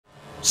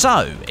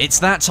So, it's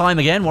that time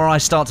again where I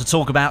start to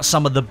talk about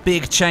some of the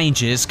big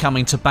changes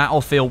coming to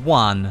Battlefield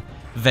 1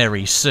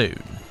 very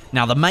soon.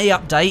 Now, the May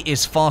update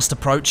is fast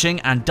approaching,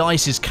 and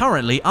DICE is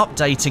currently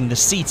updating the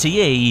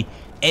CTE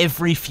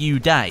every few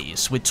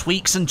days with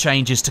tweaks and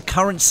changes to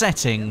current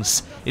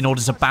settings in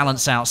order to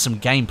balance out some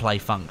gameplay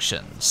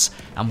functions.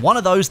 And one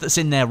of those that's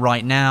in there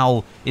right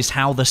now is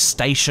how the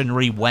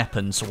stationary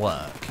weapons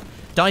work.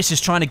 DICE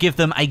is trying to give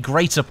them a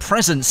greater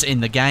presence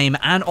in the game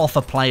and offer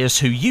players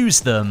who use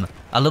them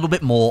a little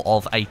bit more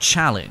of a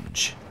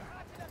challenge.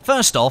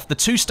 First off, the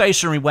two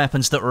stationary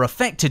weapons that are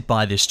affected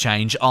by this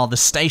change are the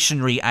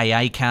stationary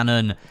AA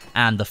cannon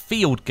and the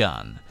field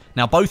gun.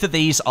 Now, both of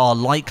these are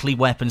likely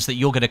weapons that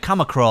you're going to come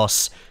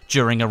across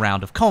during a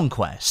round of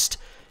conquest,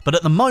 but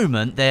at the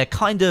moment they're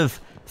kind of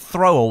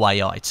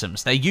throwaway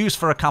items. They're used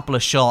for a couple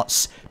of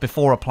shots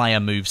before a player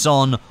moves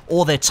on,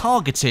 or they're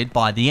targeted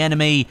by the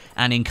enemy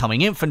and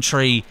incoming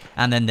infantry,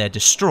 and then they're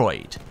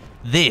destroyed.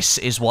 This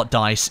is what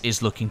DICE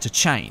is looking to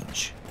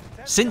change.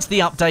 Since the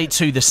update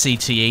to the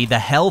CTE, the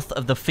health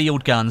of the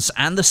field guns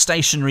and the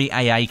stationary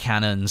AA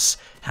cannons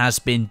has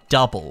been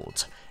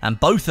doubled, and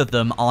both of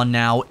them are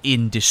now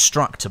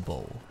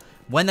indestructible.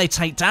 When they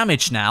take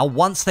damage now,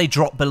 once they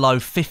drop below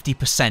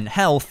 50%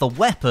 health, the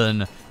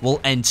weapon will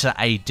enter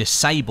a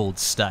disabled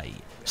state,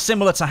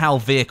 similar to how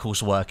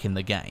vehicles work in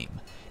the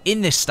game.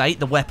 In this state,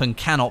 the weapon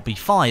cannot be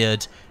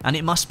fired, and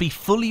it must be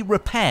fully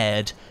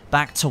repaired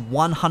back to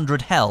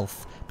 100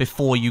 health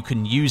before you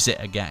can use it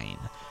again.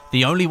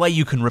 The only way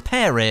you can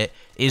repair it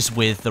is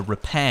with the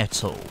repair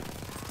tool.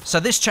 So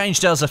this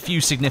change does a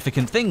few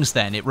significant things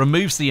then. It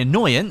removes the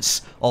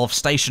annoyance of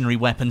stationary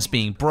weapons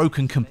being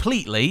broken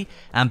completely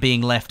and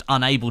being left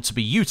unable to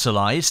be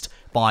utilised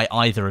by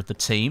either of the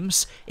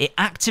teams. It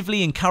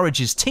actively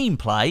encourages team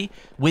play,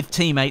 with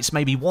teammates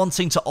maybe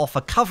wanting to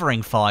offer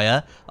covering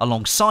fire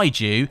alongside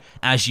you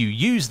as you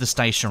use the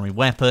stationary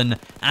weapon,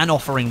 and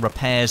offering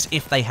repairs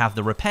if they have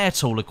the repair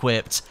tool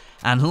equipped.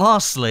 And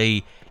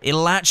lastly,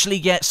 it'll actually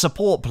get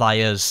support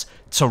players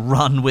to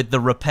run with the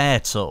repair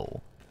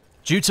tool.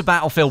 Due to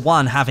Battlefield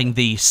 1 having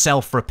the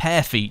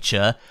self-repair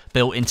feature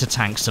built into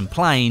tanks and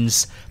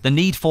planes, the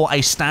need for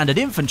a standard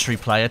infantry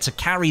player to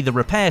carry the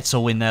repair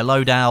tool in their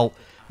loadout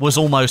was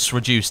almost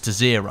reduced to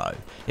zero.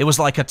 It was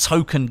like a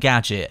token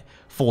gadget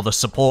for the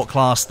support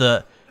class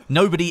that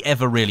nobody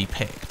ever really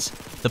picked.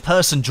 The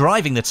person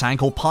driving the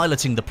tank or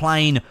piloting the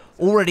plane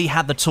already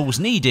had the tools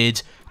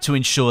needed to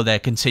ensure their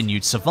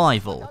continued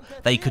survival.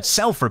 They could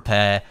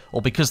self-repair,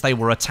 or because they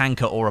were a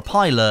tanker or a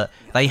pilot,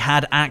 they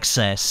had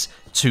access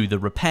to the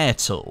repair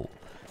tool.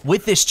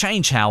 With this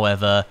change,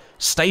 however,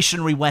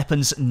 stationary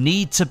weapons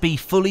need to be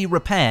fully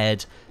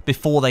repaired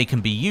before they can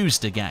be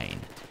used again.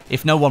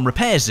 If no one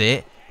repairs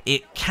it,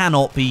 it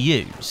cannot be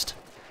used.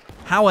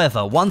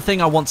 However, one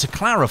thing I want to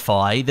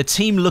clarify, the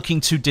team looking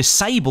to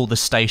disable the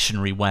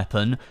stationary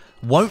weapon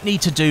won't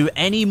need to do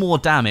any more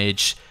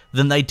damage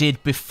than they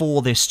did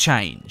before this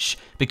change,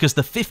 because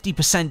the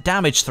 50%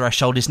 damage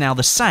threshold is now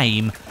the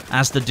same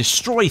as the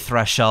destroy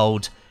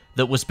threshold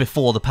that was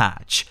before the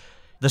patch.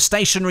 The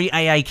stationary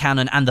AA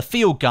cannon and the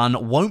field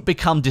gun won't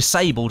become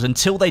disabled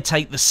until they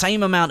take the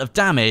same amount of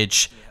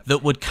damage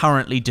that would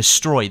currently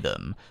destroy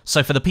them.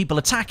 So for the people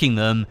attacking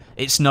them,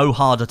 it's no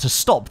harder to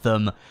stop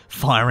them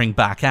firing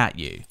back at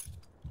you.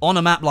 On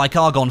a map like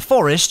Argonne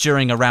Forest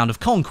during a round of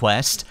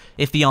conquest,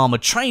 if the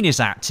armoured train is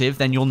active,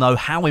 then you'll know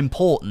how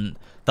important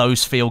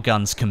those field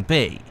guns can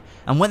be.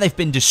 And when they've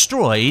been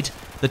destroyed,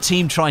 the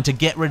team trying to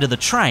get rid of the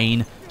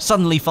train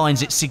suddenly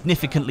finds it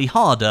significantly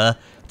harder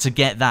to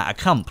get that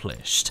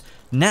accomplished.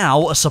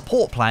 Now, a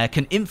support player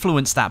can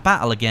influence that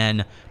battle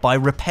again by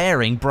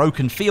repairing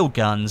broken field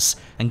guns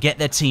and get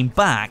their team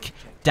back,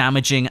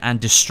 damaging and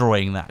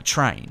destroying that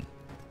train.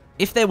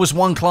 If there was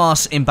one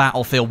class in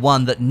Battlefield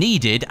 1 that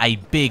needed a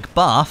big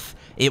buff,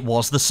 it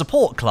was the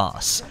support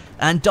class,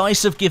 and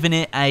DICE have given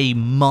it a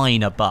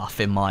minor buff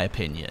in my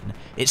opinion.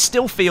 It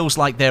still feels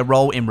like their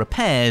role in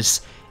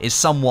repairs is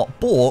somewhat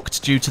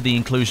balked due to the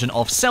inclusion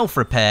of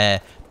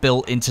self-repair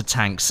built into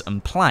tanks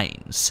and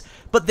planes.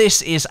 But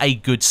this is a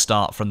good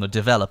start from the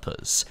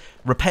developers.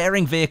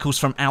 Repairing vehicles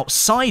from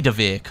outside a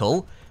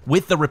vehicle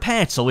with the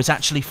repair tool is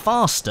actually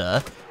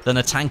faster than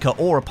a tanker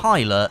or a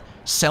pilot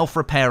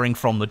self-repairing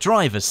from the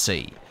driver's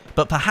seat.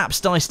 But perhaps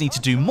DICE need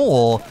to do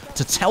more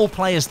to tell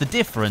players the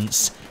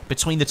difference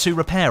between the two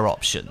repair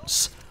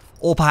options.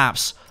 Or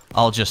perhaps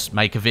I'll just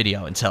make a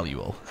video and tell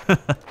you all.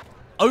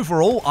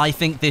 Overall, I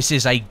think this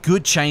is a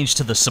good change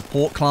to the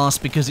support class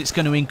because it's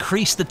going to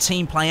increase the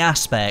team play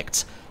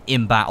aspect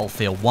in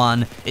Battlefield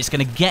 1. It's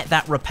going to get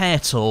that repair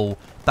tool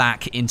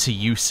back into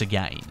use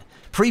again.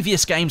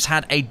 Previous games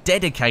had a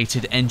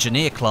dedicated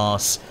engineer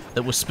class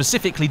that was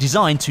specifically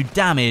designed to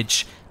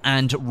damage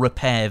and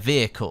repair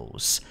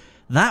vehicles.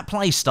 That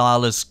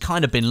playstyle has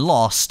kind of been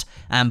lost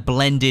and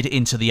blended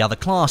into the other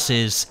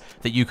classes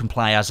that you can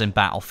play as in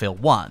Battlefield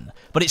 1.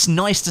 But it's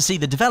nice to see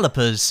the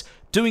developers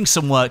doing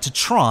some work to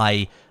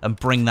try and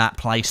bring that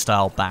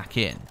playstyle back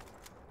in.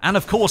 And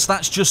of course,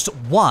 that's just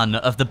one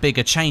of the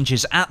bigger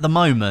changes at the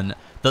moment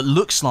that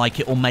looks like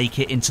it will make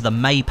it into the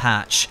May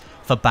patch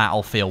for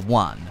Battlefield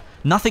 1.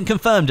 Nothing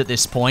confirmed at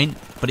this point,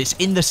 but it's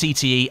in the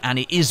CTE and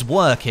it is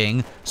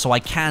working, so I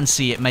can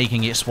see it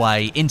making its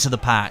way into the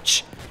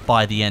patch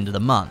by the end of the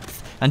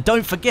month. And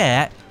don't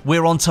forget,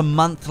 we're on to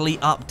monthly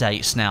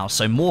updates now,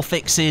 so more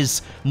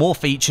fixes, more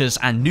features,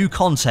 and new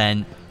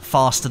content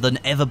faster than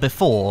ever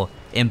before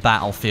in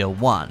Battlefield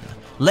 1.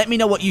 Let me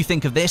know what you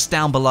think of this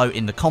down below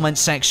in the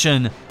comments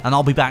section, and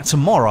I'll be back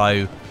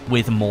tomorrow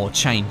with more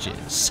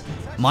changes.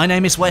 My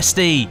name is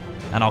Westie,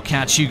 and I'll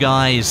catch you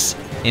guys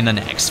in the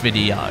next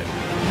video.